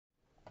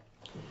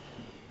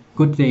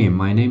Good day,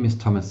 my name is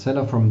Thomas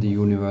Zeller from the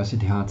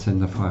University Heart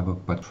Center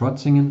Freiburg-Bad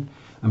Krotzingen.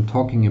 I'm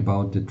talking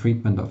about the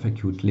treatment of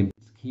acute limb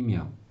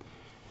ischemia.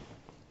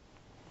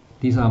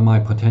 These are my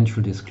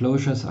potential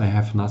disclosures. I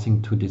have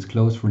nothing to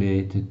disclose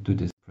related to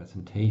this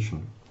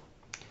presentation.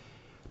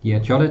 The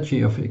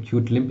etiology of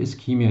acute limb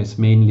ischemia is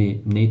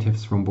mainly native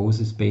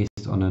thrombosis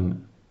based on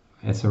an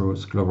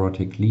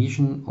atherosclerotic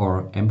lesion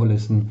or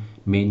embolism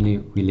mainly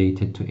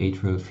related to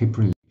atrial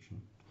fibrillation.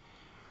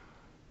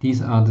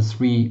 These are the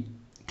three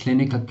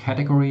clinical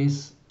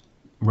categories.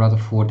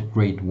 Rutherford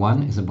grade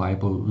 1 is a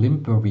viable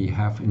limb where we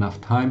have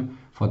enough time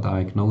for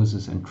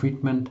diagnosis and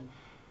treatment.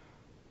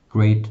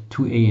 Grade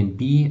 2A and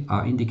B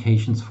are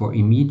indications for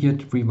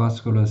immediate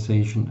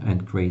revascularization,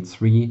 and grade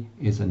 3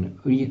 is an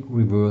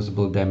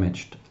irreversible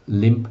damaged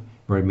limb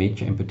where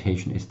major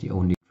amputation is the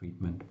only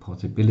treatment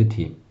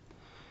possibility.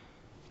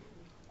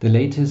 The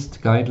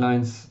latest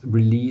guidelines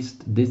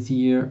released this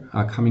year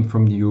are coming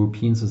from the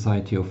European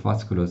Society of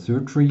Vascular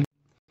Surgery.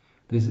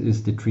 This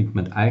is the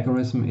treatment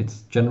algorithm.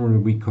 It's generally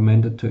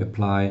recommended to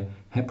apply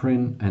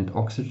heparin and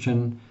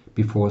oxygen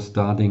before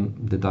starting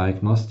the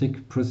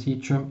diagnostic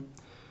procedure.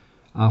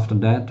 After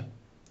that,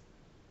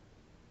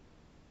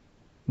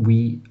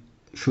 we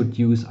should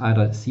use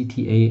either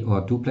CTA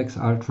or duplex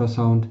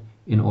ultrasound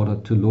in order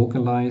to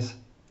localize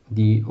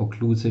the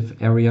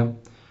occlusive area,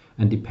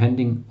 and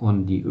depending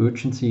on the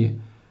urgency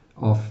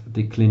of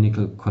the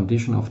clinical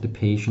condition of the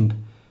patient,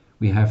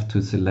 we have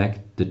to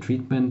select the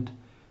treatment.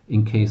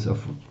 In case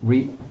of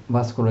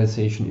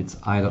revascularization, it's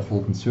either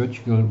open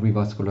surgical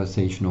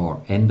revascularization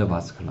or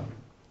endovascular.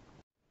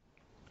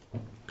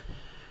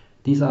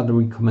 These are the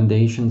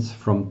recommendations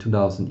from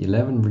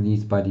 2011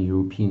 released by the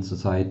European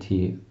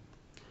Society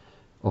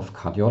of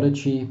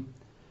Cardiology.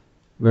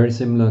 Very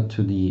similar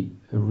to the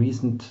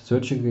recent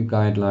surgical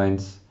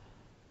guidelines,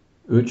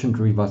 urgent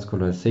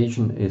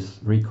revascularization is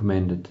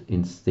recommended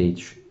in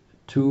stage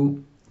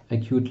 2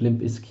 acute limb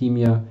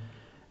ischemia,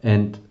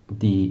 and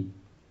the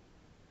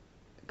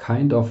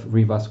kind of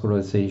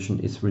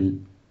revascularization is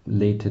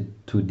related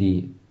to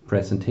the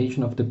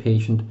presentation of the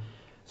patient.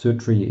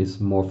 Surgery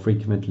is more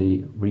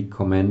frequently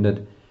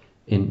recommended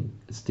in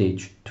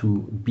stage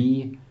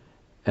 2B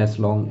as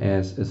long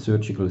as a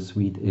surgical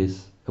suite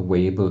is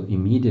available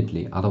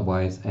immediately.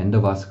 Otherwise,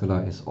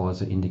 endovascular is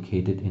also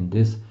indicated in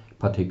this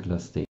particular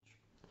stage.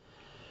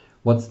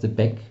 What's the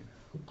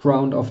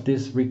background of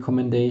this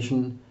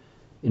recommendation?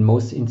 In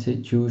most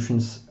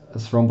institutions,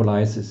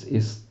 thrombolysis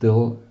is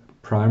still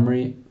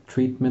primary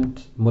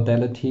treatment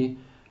modality,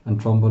 and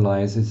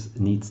thrombolysis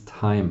needs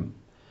time.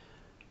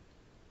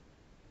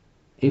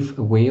 If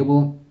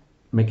available,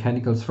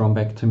 mechanical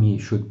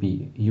thrombectomy should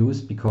be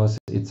used because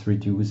it's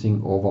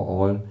reducing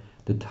overall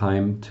the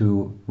time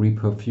to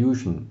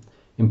reperfusion.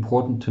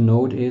 Important to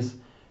note is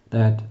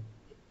that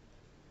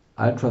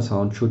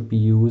ultrasound should be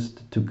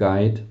used to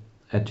guide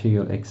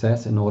arterial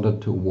access in order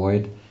to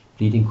avoid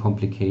bleeding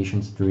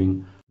complications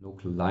during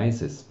local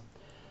lysis.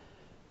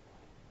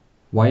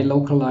 Why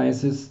local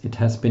lysis? It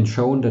has been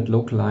shown that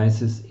local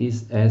lysis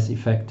is as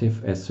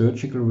effective as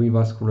surgical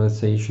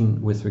revascularization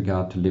with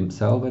regard to limb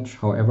salvage.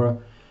 However,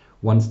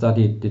 one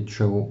study did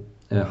show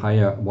a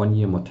higher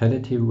one-year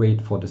mortality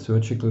rate for the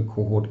surgical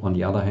cohort. On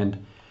the other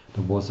hand,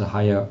 there was a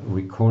higher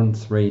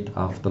recurrence rate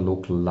after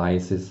local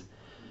lysis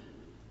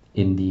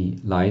in the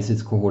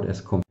lysis cohort as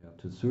compared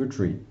to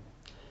surgery.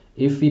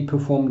 If we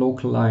perform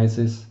local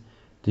lysis,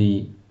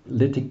 the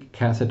lytic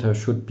catheter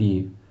should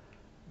be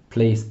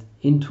placed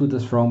into the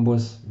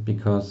thrombus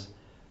because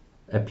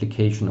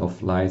application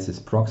of lysis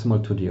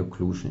proximal to the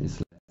occlusion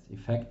is less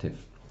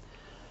effective.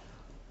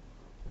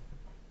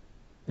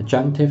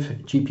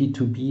 Adjunctive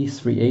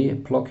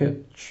GP2B3A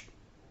blockage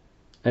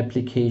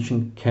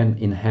application can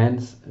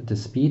enhance the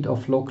speed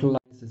of local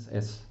lysis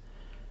as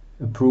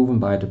proven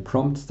by the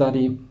PROMPT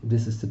study.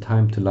 This is the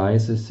time to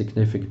lysis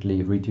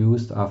significantly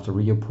reduced after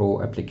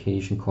RioPro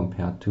application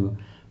compared to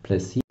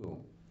placebo.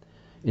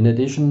 In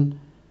addition,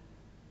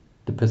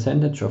 the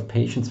percentage of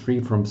patients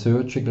free from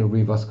surgical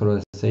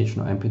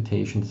revascularization or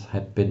amputations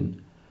had been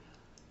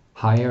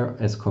higher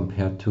as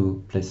compared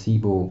to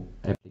placebo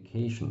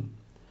application.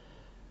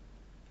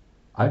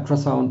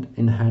 Ultrasound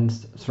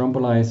enhanced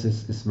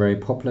thrombolysis is very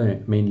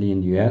popular, mainly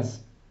in the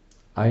US.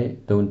 I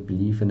don't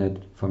believe in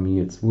it. For me,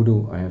 it's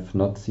voodoo. I have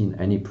not seen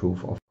any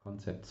proof of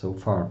concept so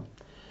far.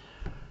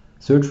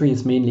 Surgery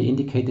is mainly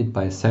indicated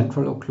by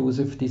central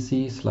occlusive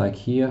disease, like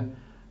here,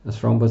 a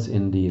thrombus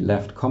in the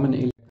left common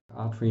iliac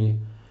artery.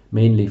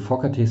 Mainly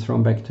Fogarty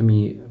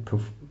thrombectomy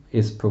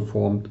is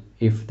performed.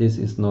 If this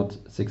is not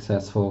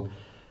successful,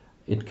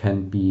 it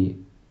can be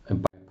a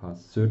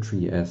bypass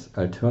surgery as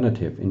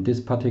alternative. In this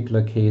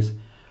particular case,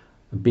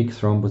 a big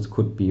thrombus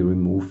could be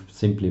removed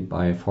simply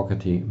by a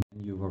Fogarty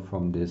maneuver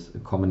from this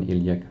common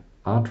iliac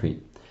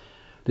artery.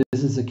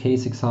 This is a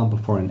case example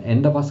for an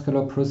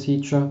endovascular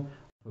procedure,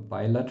 a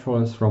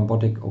bilateral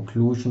thrombotic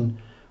occlusion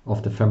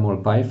of the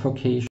femoral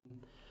bifurcation.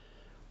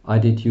 I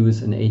did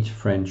use an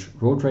H-French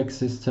Rodrack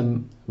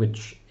system,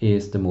 which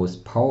is the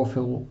most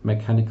powerful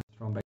mechanical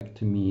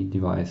thrombectomy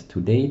device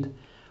to date.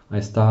 I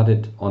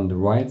started on the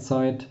right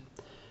side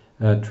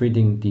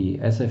treating the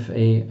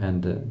SFA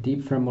and the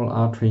deep femoral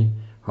artery.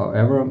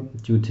 However,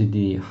 due to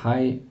the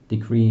high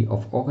degree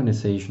of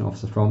organization of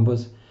the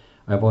thrombus,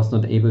 I was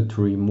not able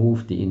to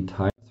remove the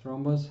entire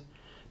thrombus.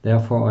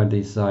 Therefore, I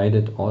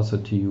decided also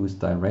to use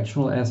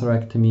directional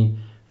atherectomy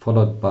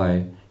followed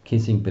by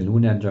kissing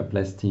balloon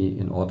angioplasty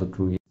in order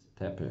to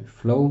establish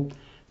flow.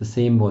 The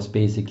same was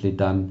basically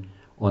done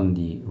on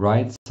the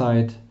right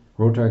side,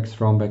 rotarex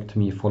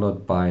thrombectomy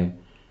followed by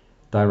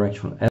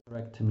directional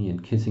atherectomy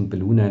and kissing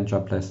balloon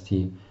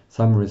angioplasty.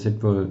 Some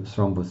residual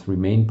thrombus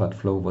remained, but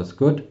flow was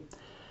good.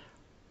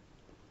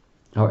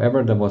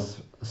 However, there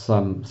was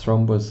some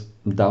thrombus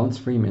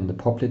downstream in the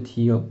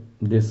popliteal.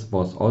 This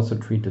was also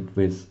treated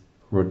with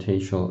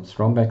rotational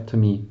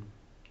thrombectomy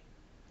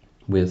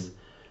with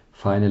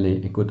finally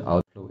a good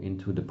outflow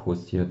into the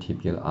posterior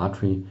tibial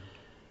artery.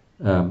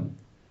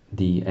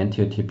 The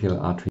anterior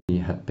tibial artery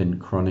had been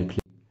chronically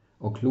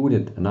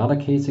occluded. Another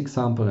case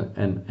example,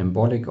 an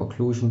embolic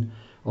occlusion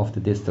of the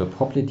distal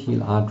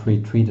popliteal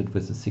artery treated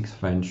with a 6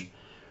 French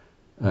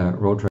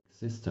rotarex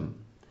system.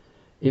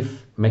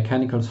 If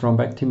mechanical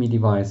thrombectomy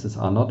devices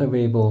are not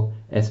available,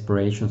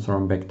 aspiration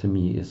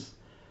thrombectomy is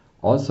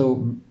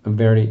also a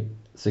very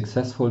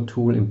successful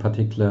tool, in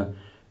particular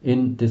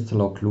in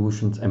distal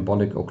occlusions,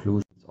 embolic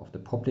occlusions of the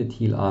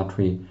popliteal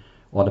artery,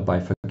 or the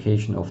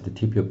bifurcation of the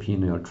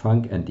tibioperoneal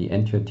trunk and the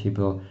anterior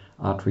tibial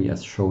artery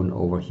as shown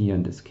over here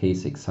in this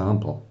case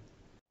example.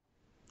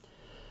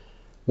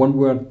 One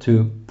word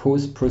to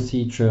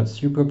post-procedure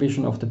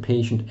supervision of the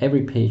patient.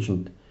 Every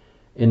patient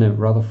in a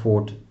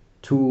Rutherford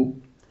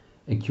 2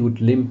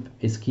 acute limb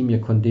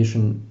ischemia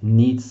condition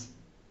needs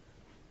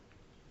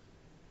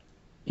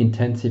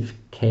intensive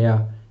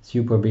care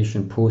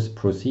supervision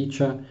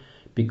post-procedure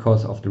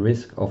because of the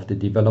risk of the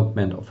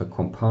development of a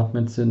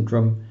compartment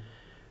syndrome.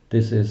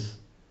 This is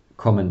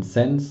common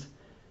sense,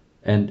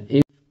 and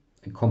if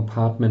a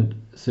compartment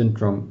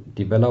syndrome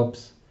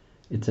develops,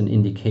 it's an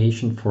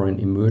indication for an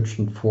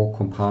emergent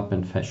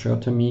 4-compartment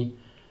fasciotomy,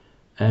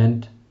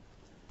 and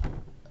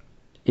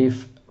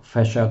if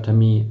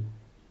fasciotomy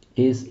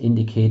is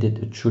indicated,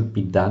 it should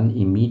be done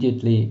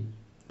immediately.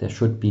 There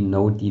should be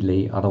no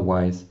delay,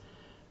 otherwise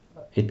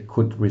it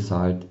could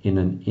result in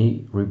an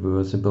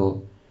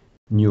irreversible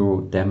neuro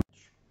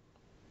damage.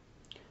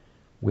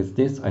 With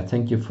this, I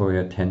thank you for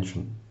your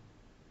attention.